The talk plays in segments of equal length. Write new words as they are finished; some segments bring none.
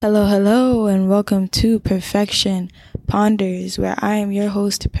Hello, hello, and welcome to Perfection Ponders, where I am your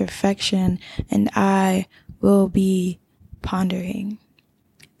host, Perfection, and I will be pondering.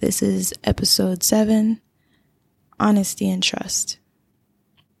 This is episode 7, Honesty and Trust.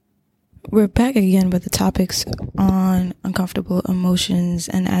 We're back again with the topics on uncomfortable emotions,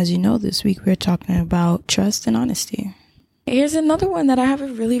 and as you know, this week we're talking about trust and honesty. Here's another one that I have a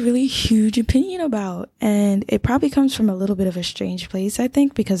really huge opinion about, and it probably comes from a little bit of a strange place, I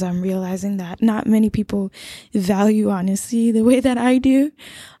think, because I'm realizing that not many people value honesty the way that I do.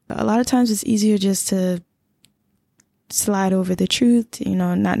 A lot of times it's easier just to slide over the truth,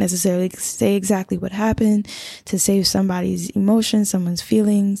 not necessarily say exactly what happened to save somebody's emotions, someone's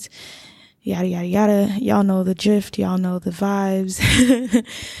feelings, yada, yada, yada. Y'all know the drift, y'all know the vibes.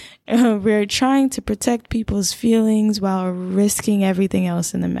 We're trying to protect people's feelings while risking everything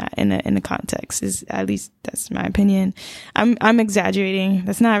else in the context. At least that's my opinion. I'm exaggerating.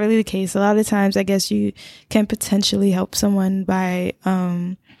 That's not really the case. A lot of times, I guess you can potentially help someone by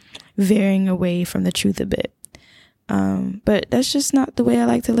veering away from the truth a bit. But that's just not the way I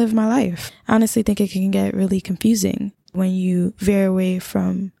like to live my life. I honestly think it can get really confusing when you veer away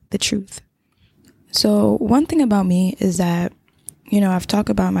from the truth. So one thing about me is that I've talked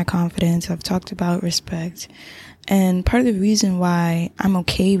about my confidence, I've talked about respect, and part of the reason why I'm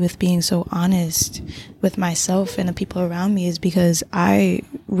okay with being so honest with myself and the people around me is because I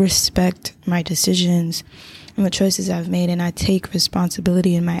respect my decisions and the choices I've made, and I take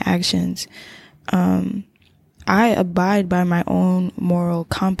responsibility in my actions. I abide by my own moral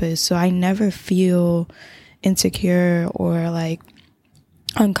compass, so I never feel insecure or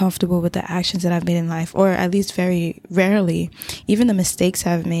uncomfortable with the actions that I've made in life, or at least very rarely. Even the mistakes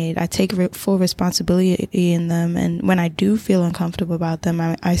I've made, I take full responsibility in them, and when I do feel uncomfortable about them,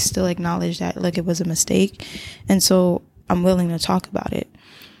 I still acknowledge that, it was a mistake, and so I'm willing to talk about it.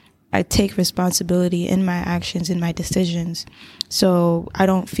 I take responsibility in my actions, in my decisions, so I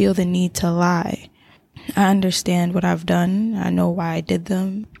don't feel the need to lie. I understand what I've done. I know why I did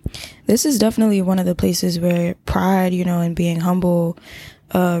them. This is definitely one of the places where pride, and being humble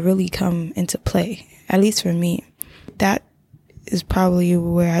really come into play, at least for me. That is probably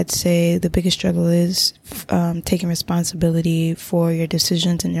where I'd say the biggest struggle is, taking responsibility for your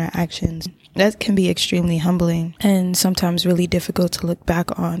decisions and your actions. That can be extremely humbling and sometimes really difficult to look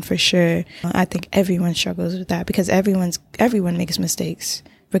back on, for sure. I think everyone struggles with that because everyone makes mistakes,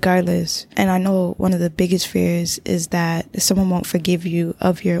 regardless. And I know one of the biggest fears is that someone won't forgive you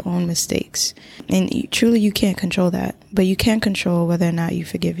of your own mistakes. And truly you can't control that, but you can control whether or not you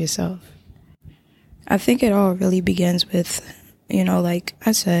forgive yourself. I think it all really begins with, like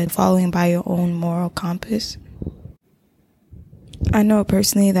I said, following by your own moral compass. I know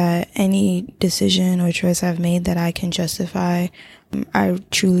personally that any decision or choice I've made that I can justify, I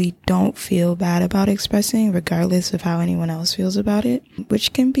truly don't feel bad about expressing, regardless of how anyone else feels about it,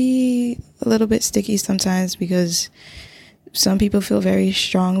 which can be a little bit sticky sometimes because some people feel very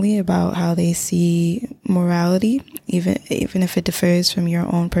strongly about how they see morality, even if it differs from your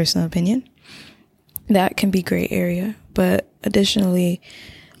own personal opinion. That can be gray area. But additionally,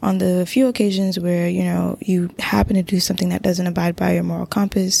 on the few occasions where, you happen to do something that doesn't abide by your moral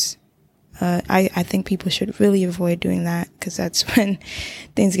compass, I think people should really avoid doing that because that's when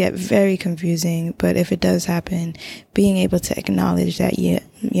things get very confusing. But if it does happen, being able to acknowledge that you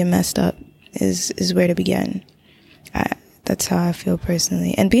messed up is where to begin. That's how I feel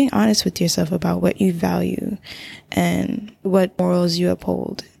personally. And being honest with yourself about what you value and what morals you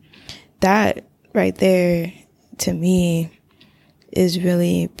uphold. That right there, to me, is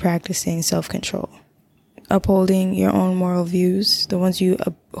really practicing self-control. Upholding your own moral views, the ones you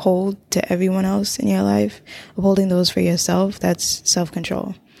uphold to everyone else in your life, upholding those for yourself, that's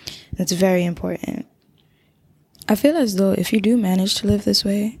self-control. That's very important. I feel as though if you do manage to live this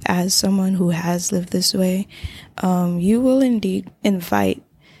way, as someone who has lived this way, you will indeed invite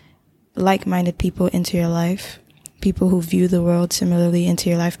like-minded people into your life, people who view the world similarly into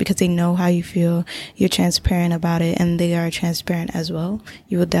your life because they know how you feel, you're transparent about it, and they are transparent as well.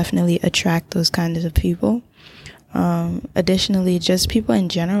 You will definitely attract those kinds of people. Additionally, just people in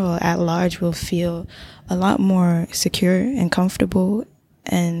general at large will feel a lot more secure and comfortable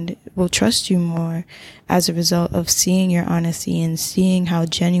and will trust you more as a result of seeing your honesty and seeing how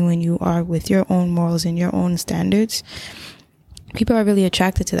genuine you are with your own morals and your own standards. People are really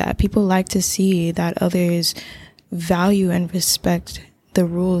attracted to that. People like to see that others value and respect the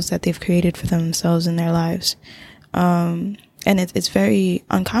rules that they've created for themselves in their lives. And it's very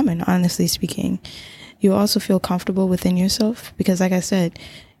uncommon, honestly speaking. You also feel comfortable within yourself because, like I said,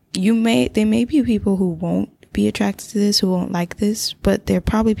 there may be people who won't be attracted to this, who won't like this, but there are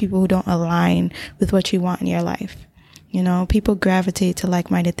probably people who don't align with what you want in your life. You know, people gravitate to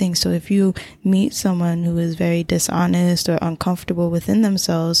like-minded things. So if you meet someone who is very dishonest or uncomfortable within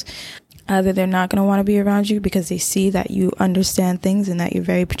themselves, either they're not going to want to be around you because they see that you understand things and that you're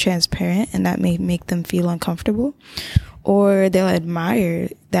very transparent, and that may make them feel uncomfortable, or they'll admire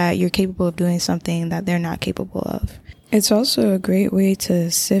that you're capable of doing something that they're not capable of. It's also a great way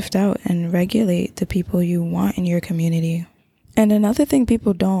to sift out and regulate the people you want in your community. And another thing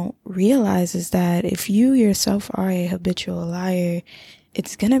people don't realize is that if you yourself are a habitual liar,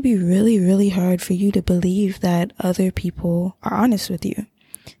 it's going to be really, really hard for you to believe that other people are honest with you,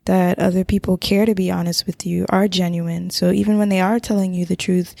 that other people care to be honest with you, are genuine. So even when they are telling you the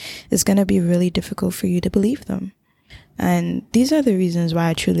truth, it's going to be really difficult for you to believe them. And these are the reasons why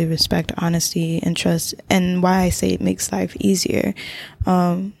I truly respect honesty and trust, and why I say it makes life easier.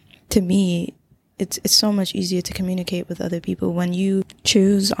 To me, it's so much easier to communicate with other people when you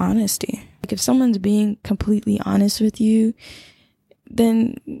choose honesty. Like if someone's being completely honest with you,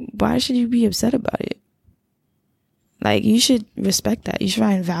 then why should you be upset about it? Like, you should respect that. You should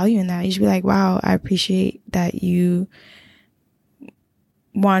find value in that. You should be like, wow, I appreciate that you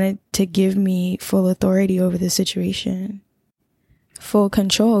wanted to give me full authority over the situation, full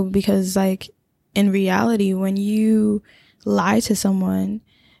control. Because like in reality, when you lie to someone,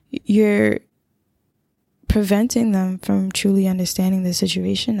 you're preventing them from truly understanding the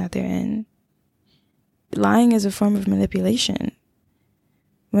situation that they're in. Lying is a form of manipulation.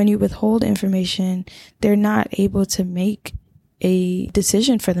 When you withhold information, they're not able to make a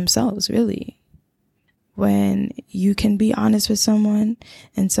decision for themselves, really. When you can be honest with someone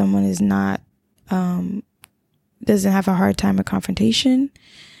and someone is not, doesn't have a hard time with confrontation,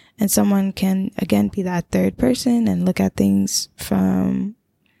 and someone can, again, be that third person and look at things from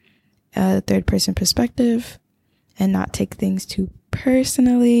a third person perspective and not take things too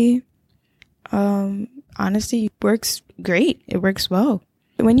personally. Honesty works great. It works well.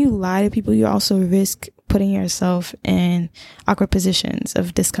 When you lie to people, you also risk putting yourself in awkward positions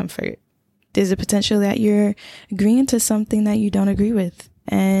of discomfort. There's a potential that you're agreeing to something that you don't agree with,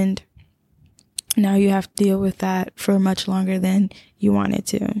 and now you have to deal with that for much longer than you wanted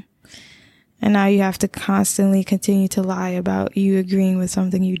to. And now you have to constantly continue to lie about you agreeing with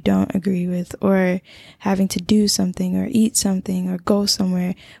something you don't agree with, or having to do something or eat something or go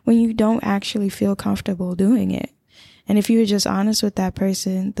somewhere when you don't actually feel comfortable doing it. And if you were just honest with that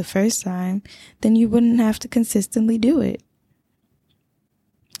person the first time, then you wouldn't have to consistently do it.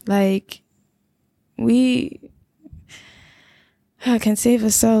 Like, we can save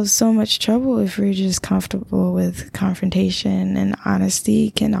ourselves so much trouble if we're just comfortable with confrontation, and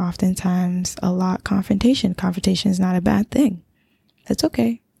honesty can oftentimes allot confrontation. Confrontation is not a bad thing. That's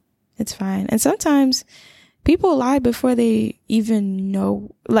okay. It's fine. And sometimes people lie before they even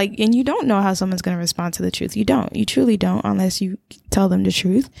know, like, and you don't know how someone's going to respond to the truth. You don't. You truly don't, unless you tell them the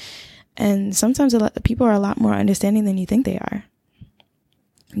truth. And sometimes people are a lot more understanding than you think they are.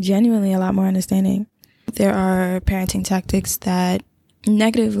 Genuinely a lot more understanding. There are parenting tactics that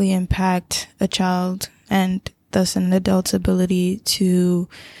negatively impact a child and thus an adult's ability to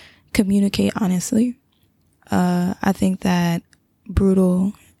communicate honestly. I think that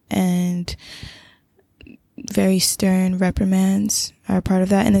brutal and very stern reprimands are part of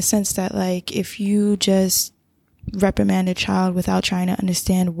that, in the sense that, like, if you just reprimand a child without trying to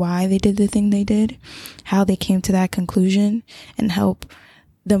understand why they did the thing they did, how they came to that conclusion, and help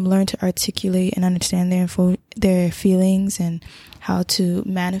them learn to articulate and understand their feelings and how to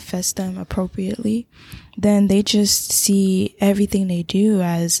manifest them appropriately, then they just see everything they do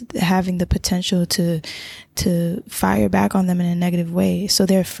as having the potential to fire back on them in a negative way. So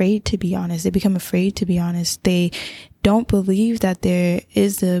they're afraid to be honest. They become afraid to be honest. They don't believe that there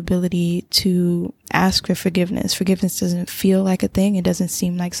is the ability to ask for forgiveness. Forgiveness doesn't feel like a thing. It doesn't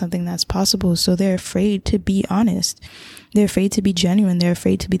seem like something that's possible. So they're afraid to be honest. They're afraid to be genuine. They're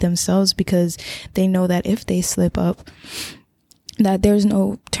afraid to be themselves, because they know that if they slip up, that there's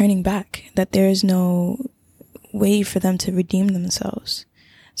no turning back, that there's no way for them to redeem themselves.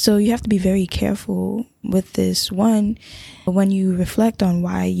 So you have to be very careful with this. One, when you reflect on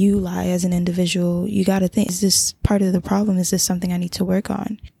why you lie as an individual, you got to think, is this part of the problem? Is this something I need to work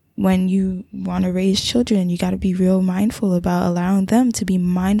on? When you want to raise children, you got to be real mindful about allowing them to be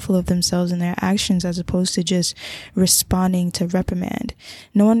mindful of themselves and their actions, as opposed to just responding to reprimand.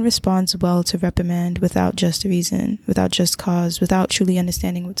 No one responds well to reprimand without just reason, without just cause, without truly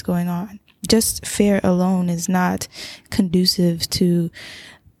understanding what's going on. Just fear alone is not conducive to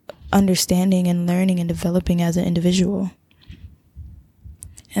understanding and learning and developing as an individual.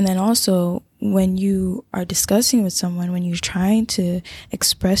 And then also, when you are discussing with someone, when you're trying to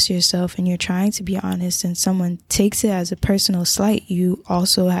express yourself and you're trying to be honest and someone takes it as a personal slight, you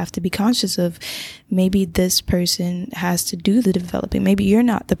also have to be conscious of maybe this person has to do the developing. Maybe you're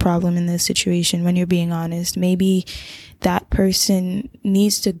not the problem in this situation when you're being honest. Maybe that person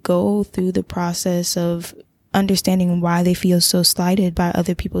needs to go through the process of understanding why they feel so slighted by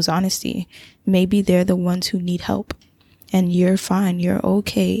other people's honesty. Maybe they're the ones who need help. And you're fine, you're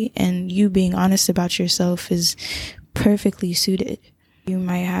okay, and you being honest about yourself is perfectly suited. You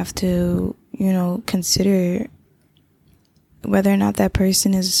might have to, consider whether or not that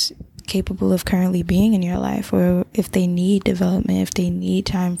person is capable of currently being in your life, or if they need development, if they need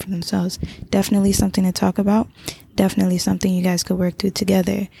time for themselves. Definitely something to talk about. Definitely something you guys could work through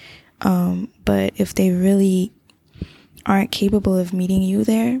together. But if they really aren't capable of meeting you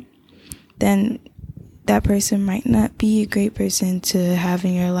there, then that person might not be a great person to have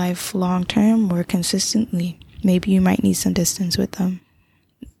in your life long term or consistently. Maybe you might need some distance with them.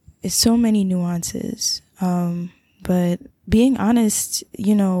 It's so many nuances. But being honest,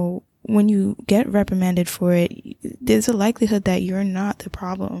 when you get reprimanded for it, there's a likelihood that you're not the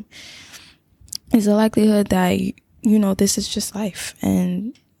problem. There's a likelihood that, this is just life.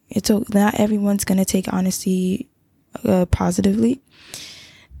 And not everyone's going to take honesty positively.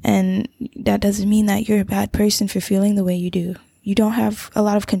 And that doesn't mean that you're a bad person for feeling the way you do. You don't have a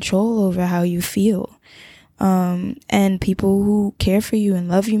lot of control over how you feel. And people who care for you and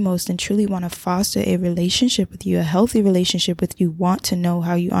love you most and truly want to foster a relationship with you, a healthy relationship with you, want to know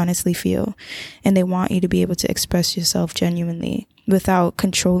how you honestly feel. And they want you to be able to express yourself genuinely without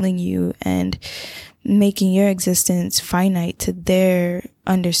controlling you and making your existence finite to their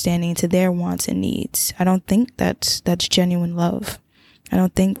understanding, to their wants and needs. I don't think that's genuine love. I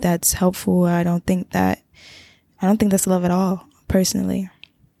don't think that's helpful. I don't think that's love at all, personally.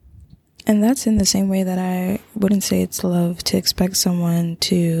 And that's in the same way that I wouldn't say it's love to expect someone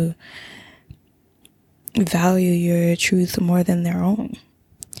to value your truth more than their own.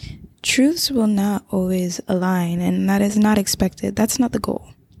 Truths will not always align, and that is not expected. That's not the goal.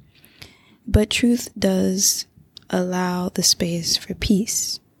 But truth does allow the space for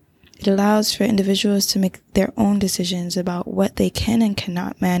peace. It allows for individuals to make their own decisions about what they can and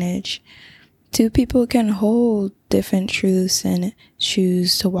cannot manage. Two people can hold different truths and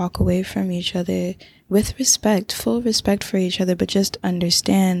choose to walk away from each other with respect, full respect for each other, but just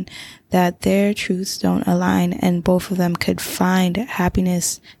understand that their truths don't align, and both of them could find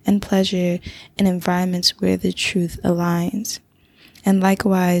happiness and pleasure in environments where the truth aligns. And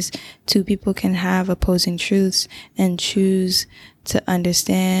likewise, two people can have opposing truths and choose to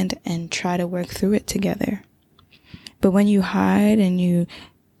understand and try to work through it together. But when you hide and you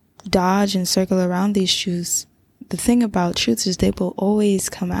dodge and circle around these truths, the thing about truths is they will always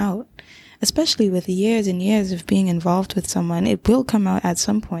come out. Especially with years and years of being involved with someone, it will come out at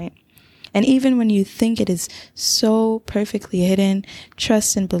some point. And even when you think it is so perfectly hidden,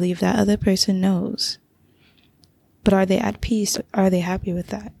 trust and believe that other person knows. But are they at peace? Are they happy with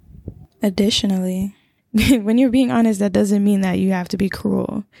that? Additionally, when you're being honest, that doesn't mean that you have to be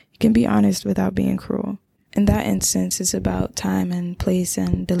cruel. You can be honest without being cruel. In that instance, it's about time and place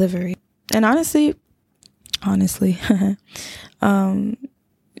and delivery. And honestly,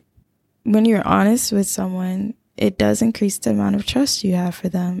 when you're honest with someone, it does increase the amount of trust you have for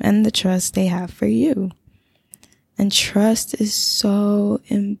them and the trust they have for you. And trust is so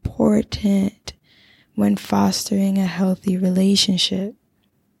important when fostering a healthy relationship.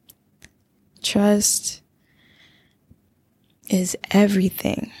 Trust is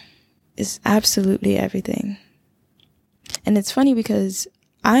everything. It's absolutely everything. And it's funny because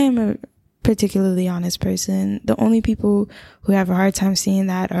I am a particularly honest person. The only people who have a hard time seeing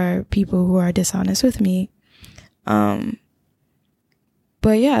that are people who are dishonest with me.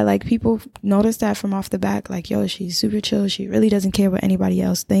 But yeah, like people notice that from off the back, like, yo, she's super chill. She really doesn't care what anybody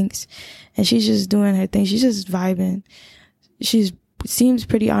else thinks. And she's just doing her thing. She's just vibing. She seems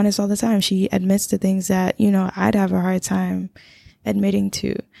pretty honest all the time. She admits to things that, I'd have a hard time admitting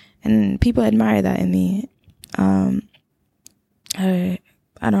to. And people admire that in me. I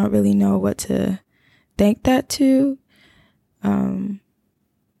don't really know what to thank that to.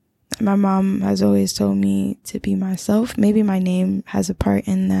 My mom has always told me to be myself. Maybe my name has a part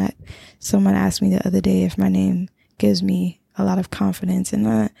in that. Someone asked me the other day if my name gives me a lot of confidence. And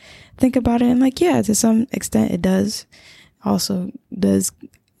I think about it and like, yeah, to some extent it does. Also does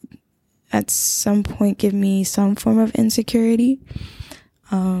at some point give me some form of insecurity.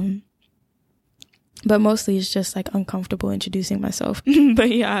 But mostly it's just like uncomfortable introducing myself.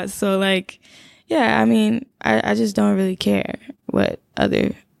 But yeah, so like, yeah, I mean, I just don't really care what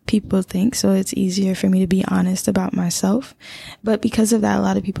other people think, so it's easier for me to be honest about myself. But because of that, a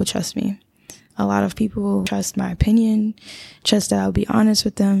lot of people trust me. A lot of people trust my opinion, trust that I'll be honest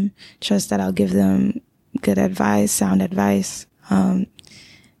with them, trust that I'll give them good advice, sound advice.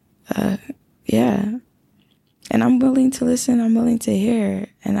 Yeah. And I'm willing to listen, I'm willing to hear,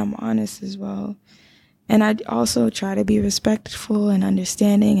 and I'm honest as well. And I also try to be respectful and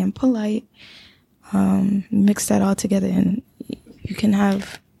understanding and polite. Mix that all together and you can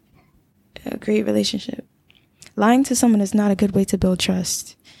have a great relationship. Lying to someone is not a good way to build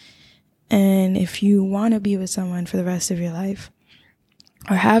trust. And if you want to be with someone for the rest of your life,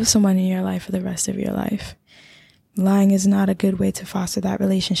 or have someone in your life for the rest of your life, lying is not a good way to foster that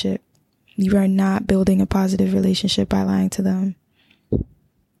relationship. You are not building a positive relationship by lying to them.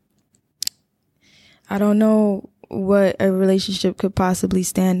 I don't know what a relationship could possibly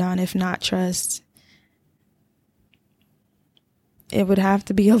stand on if not trust. It would have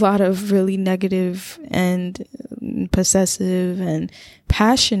to be a lot of really negative and possessive and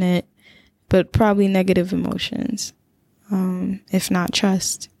passionate, but probably negative emotions, if not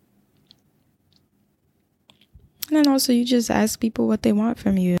trust. And then also you just ask people what they want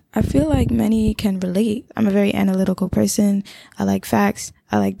from you. I feel like many can relate. I'm a very analytical person. I like facts.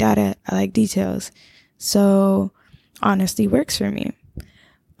 I like data. I like details. So honesty works for me.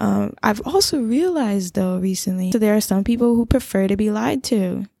 I've also realized though recently, so there are some people who prefer to be lied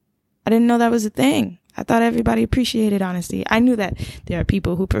to. I didn't know that was a thing. I thought everybody appreciated honesty. I knew that there are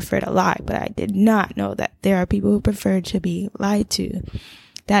people who prefer to lie, but I did not know that there are people who prefer to be lied to.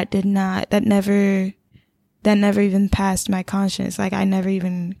 That never even passed my conscience. Like I never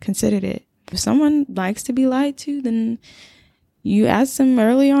even considered it. If someone likes to be lied to, then you ask them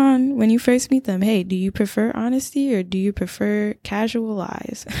early on when you first meet them, hey, do you prefer honesty or do you prefer casual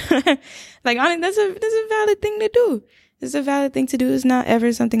lies? Like, that's a valid thing to do. It's a valid thing to do. It's not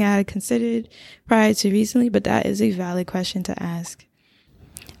ever something I had considered prior to recently, but that is a valid question to ask.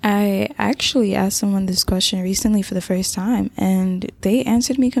 I actually asked someone this question recently for the first time, and they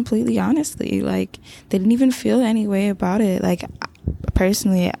answered me completely honestly. Like, they didn't even feel any way about it. Like,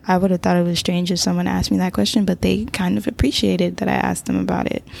 personally, I would have thought it was strange if someone asked me that question, but they kind of appreciated that I asked them about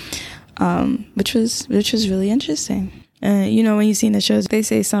it, which was really interesting. When you see in the shows, they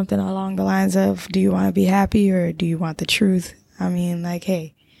say something along the lines of, do you want to be happy or do you want the truth? I mean, like,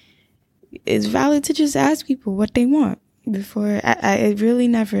 hey, it's valid to just ask people what they want. Before, it really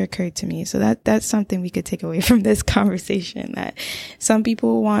never occurred to me. So that's something we could take away from this conversation, that some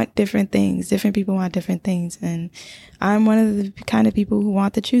people want different things. Different people want different things. And I'm one of the kind of people who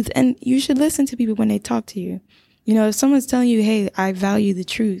want the truth. And you should listen to people when they talk to you. If someone's telling you, hey, I value the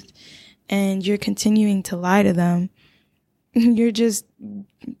truth, and you're continuing to lie to them, you're just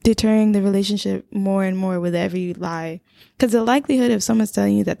deterring the relationship more and more with every lie. Because the likelihood of someone's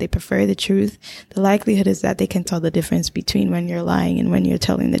telling you that they prefer the truth, the likelihood is that they can tell the difference between when you're lying and when you're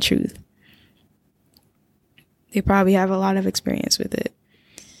telling the truth. They probably have a lot of experience with it.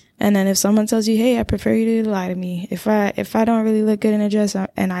 And then if someone tells you, hey, I prefer you to lie to me. If I don't really look good in a dress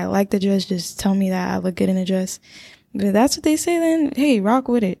and I like the dress, just tell me that I look good in a dress. If that's what they say, then hey, rock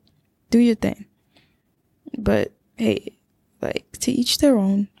with it. Do your thing. But hey, like, to each their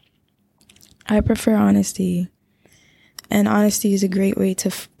own. I prefer honesty. And honesty is a great way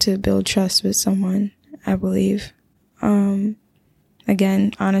to build trust with someone, I believe.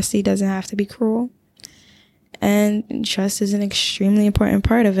 Again, honesty doesn't have to be cruel. And trust is an extremely important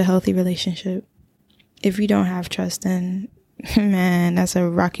part of a healthy relationship. If you don't have trust, then, man, that's a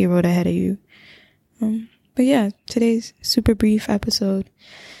rocky road ahead of you. But yeah, today's super brief episode.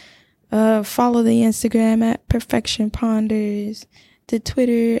 Follow the Instagram at Perfection Ponders, the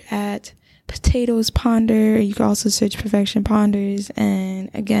Twitter at Potatoes Ponder. You can also search Perfection Ponders. And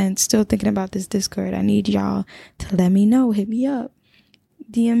again, still thinking about this Discord. I need y'all to let me know. Hit me up.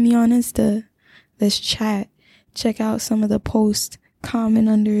 DM me on Insta. Let's chat. Check out some of the posts. Comment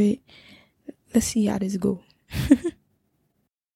under it. Let's see how this goes.